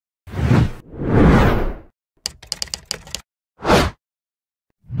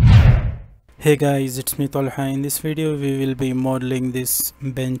Hey guys, it's me Talha. In this video we will be modeling this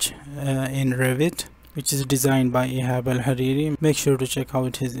bench in Revit, which is designed by Ihab Al-Hariri. Make sure to check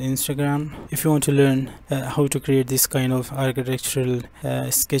out his Instagram. If you want to learn how to create this kind of architectural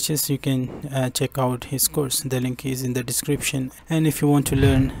sketches, you can check out his course. The link is in the description. And if you want to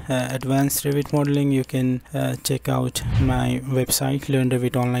learn advanced Revit modeling, you can check out my website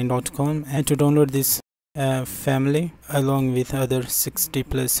learnrevitonline.com. And to download this family along with other 60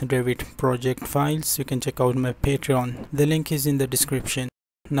 plus Revit project files, you can check out my Patreon. The link is in the description.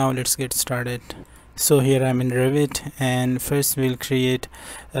 Now let's get started. So here I'm in Revit, and first we'll create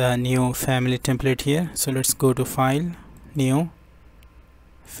a new family template here. So let's go to File, New,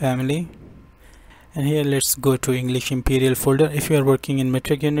 Family, and here let's go to English Imperial folder. If you are working in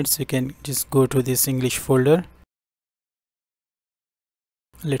metric units, you can just go to this English folder.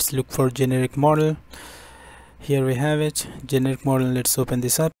 Let's look for generic model. Here we have it, generic model. Let's open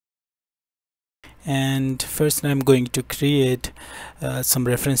this up, and first I'm going to create some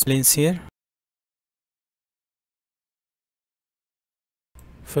reference planes here.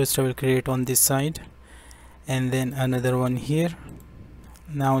 First I will create on this side and then another one here.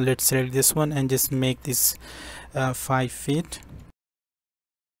 Now let's select this one and just make this 5 feet,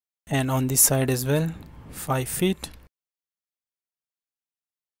 and on this side as well 5 feet,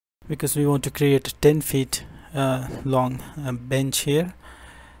 because we want to create a 10 feet long bench here.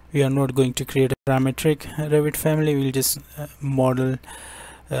 We are not going to create a parametric Revit family. We'll just model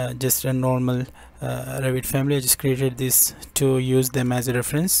just a normal Revit family. I just created this to use them as a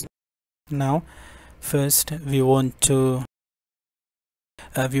reference. Now first we want to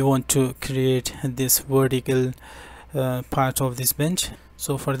create this vertical part of this bench.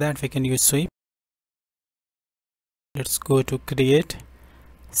 So for that we can use sweep. Let's go to create,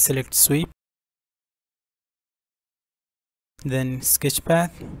 select sweep, then sketch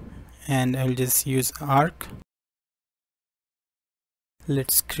path, and I will just use arc.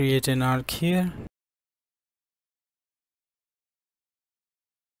 Let's create an arc here.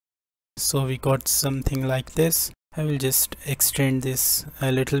 So we got something like this. I will just extend this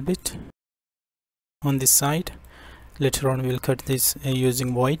a little bit on this side. Later on we'll cut this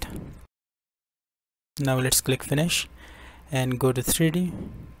using void. Now let's click finish and go to 3D,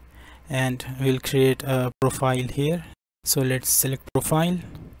 and we'll create a profile here. So let's select profile,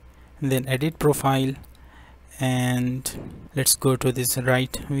 then edit profile, and let's go to this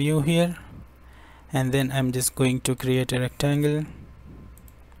right view here, and then I'm just going to create a rectangle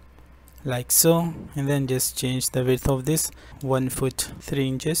like so, and then just change the width of this 1 foot 3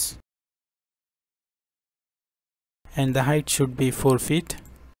 inches, and the height should be 4 feet.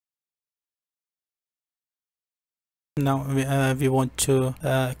 Now we want to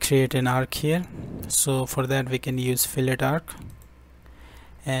create an arc here. So for that we can use fillet arc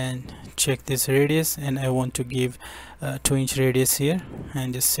and check this radius, and I want to give 2-inch radius here,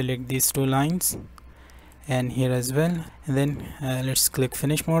 and just select these two lines and here as well, and then let's click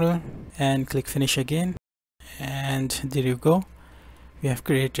finish model and click finish again, and there you go, we have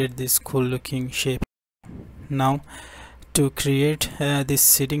created this cool looking shape. Now to create this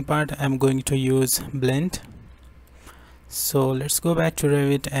seating part, I'm going to use blend. So let's go back to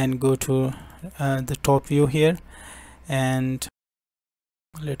Revit and go to the top view here, and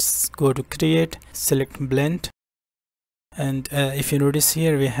let's go to create, select blend, and if you notice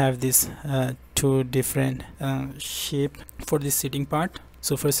here we have this two different shape for this seating part.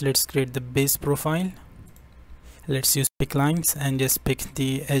 So first let's create the base profile. Let's use pick lines and just pick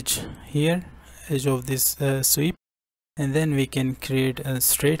the edge here, edge of this sweep, and then we can create a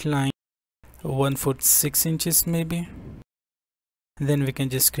straight line 1 foot 6 inches maybe. Then we can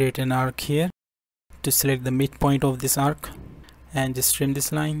just create an arc here to select the midpoint of this arc, and just trim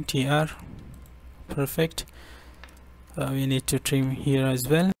this line, TR. Perfect. We need to trim here as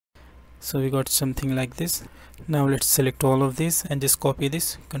well. So we got something like this. Now let's select all of these and just copy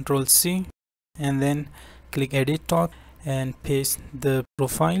this, Control C, and then click edit top and paste the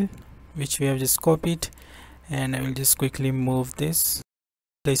profile which we have just copied, and I will just quickly move this,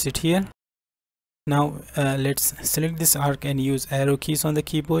 place it here. Now let's select this arc and use arrow keys on the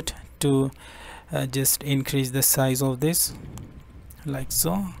keyboard to just increase the size of this like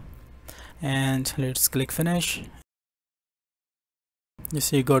so, and let's click finish. You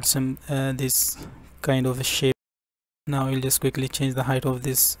see you got some this kind of a shape. Now we'll just quickly change the height of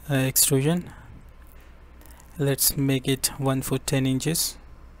this extrusion. Let's make it 1 foot 10 inches.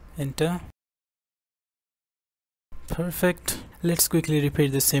 Enter. Perfect. Let's quickly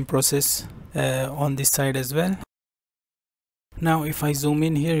repeat the same process on this side as well. Now if I zoom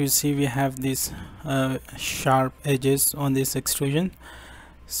in here, you see we have these sharp edges on this extrusion.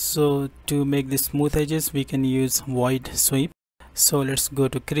 So to make the smooth edges, we can use void sweep. So let's go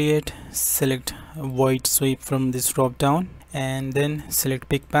to create, select void sweep from this drop down, and then select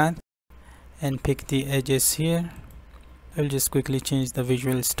pick path and pick the edges here. I'll just quickly change the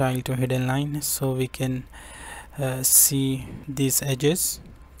visual style to hidden line so we can see these edges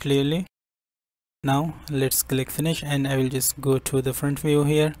clearly. Now let's click finish, and I will just go to the front view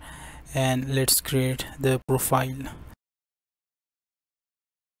here, and let's create the profile.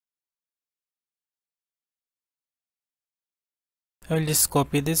 I will just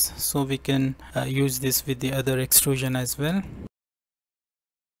copy this so we can use this with the other extrusion as well.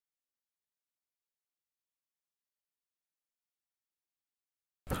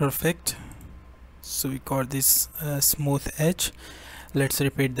 Perfect. So we got this smooth edge. Let's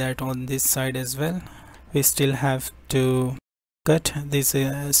repeat that on this side as well. We still have to cut this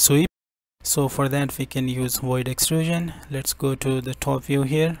sweep, so for that we can use void extrusion. Let's go to the top view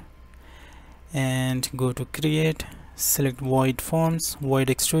here and go to create, select void forms, void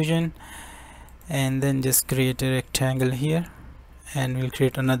extrusion, and then just create a rectangle here, and we'll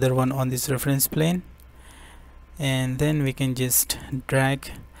create another one on this reference plane, and then we can just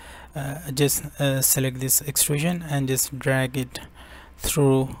drag select this extrusion and just drag it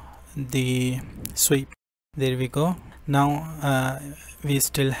through the sweep. There we go. Now we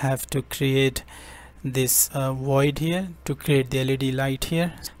still have to create this void here to create the LED light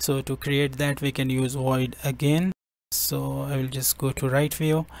here. So to create that we can use void again. So I will just go to right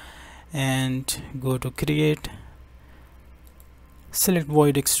view and go to create, select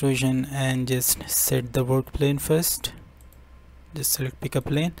void extrusion and just set the work plane first. Just select pick a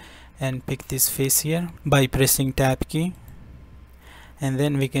plane and pick this face here by pressing tab key, and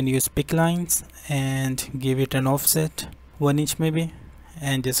then we can use pick lines and give it an offset 1 inch maybe,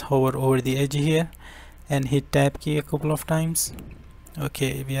 and just hover over the edge here and hit tab key a couple of times.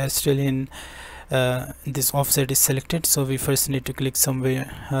 Okay, we are still in this offset is selected, so we first need to click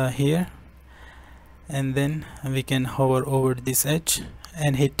somewhere here, and then we can hover over this edge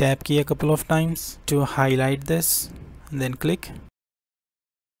and hit tab key a couple of times to highlight this, and then click.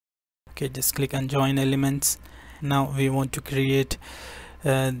 Okay, just click on join elements. Now we want to create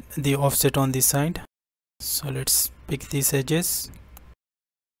the offset on this side, so let's pick these edges,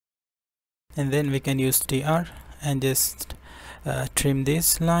 and then we can use TR and just trim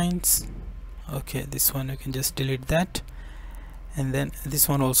these lines. Okay, this one we can just delete that, and then this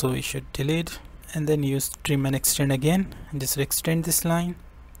one also we should delete, and then use trim and extend again and just extend this line,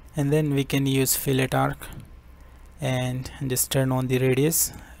 and then we can use fillet arc and just turn on the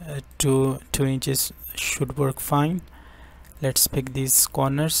radius. 2 inches should work fine. Let's pick these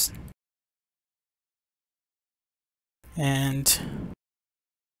corners, and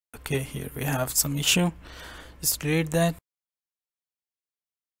okay, here we have some issue. Just delete that,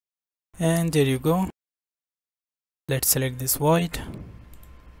 and there you go. Let's select this void.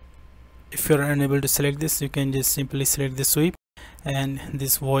 If you're unable to select this, you can just simply select the sweep, and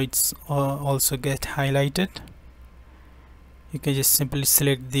these voids also get highlighted. You can just simply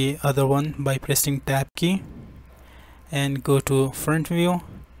select the other one by pressing tab key and go to front view,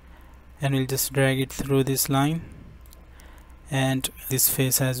 and we'll just drag it through this line and this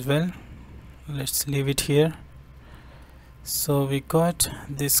face as well. Let's leave it here. So we got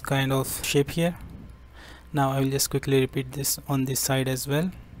this kind of shape here. Now I will just quickly repeat this on this side as well.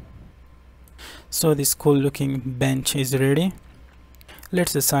 So this cool looking bench is ready.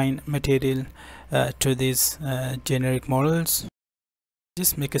 Let's assign material to these generic models.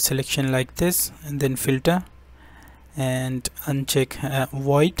 Just make a selection like this, and then filter and uncheck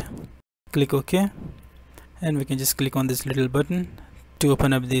void, click OK, and we can just click on this little button to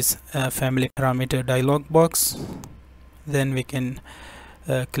open up this family parameter dialog box. Then we can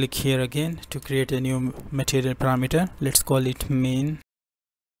click here again to create a new material parameter. Let's call it main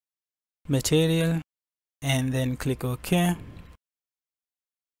material, and then click OK.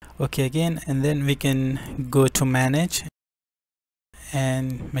 OK again, and then we can go to manage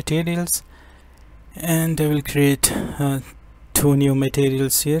and materials, and I will create 2 new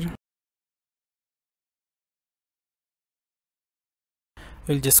materials here.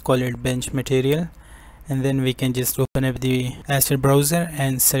 We'll just call it bench material, and then we can just open up the asset browser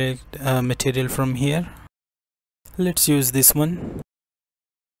and select material from here. Let's use this one,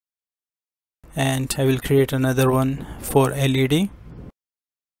 and I will create another one for LED.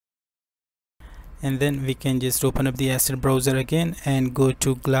 And then we can just open up the asset browser again and go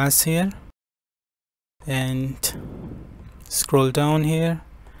to glass here and scroll down here,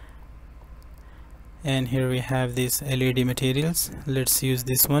 and here we have these LED materials. Let's use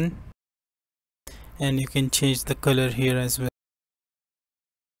this one, and you can change the color here as well.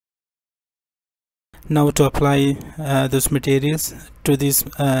 Now to apply those materials to these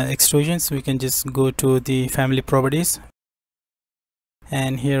extrusions, we can just go to the family properties,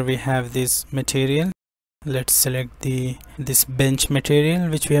 and here we have this material. Let's select this bench material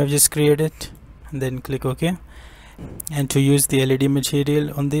which we have just created, and then click OK. And to use the LED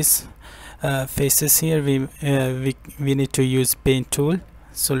material on this faces here, we need to use paint tool.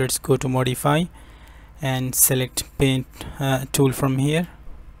 So let's go to modify and select paint tool from here,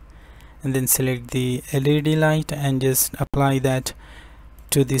 and then select the LED light and just apply that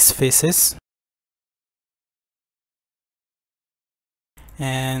to these faces.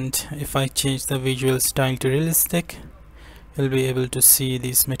 And if I change the visual style to realistic, you'll be able to see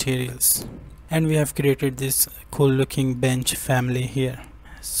these materials, and we have created this cool looking bench family here.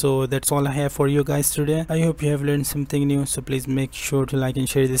 So that's all I have for you guys today. I hope you have learned something new. So please make sure to like and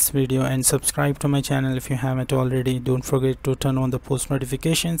share this video, and subscribe to my channel if you haven't already. Don't forget to turn on the post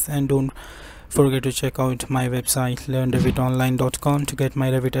notifications, and don't forget to check out my website learnrevitonline.com to get my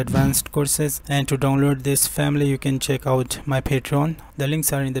Revit advanced courses. And to download this family, you can check out my Patreon. The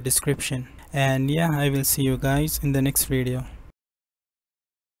links are in the description. And yeah, I will see you guys in the next video.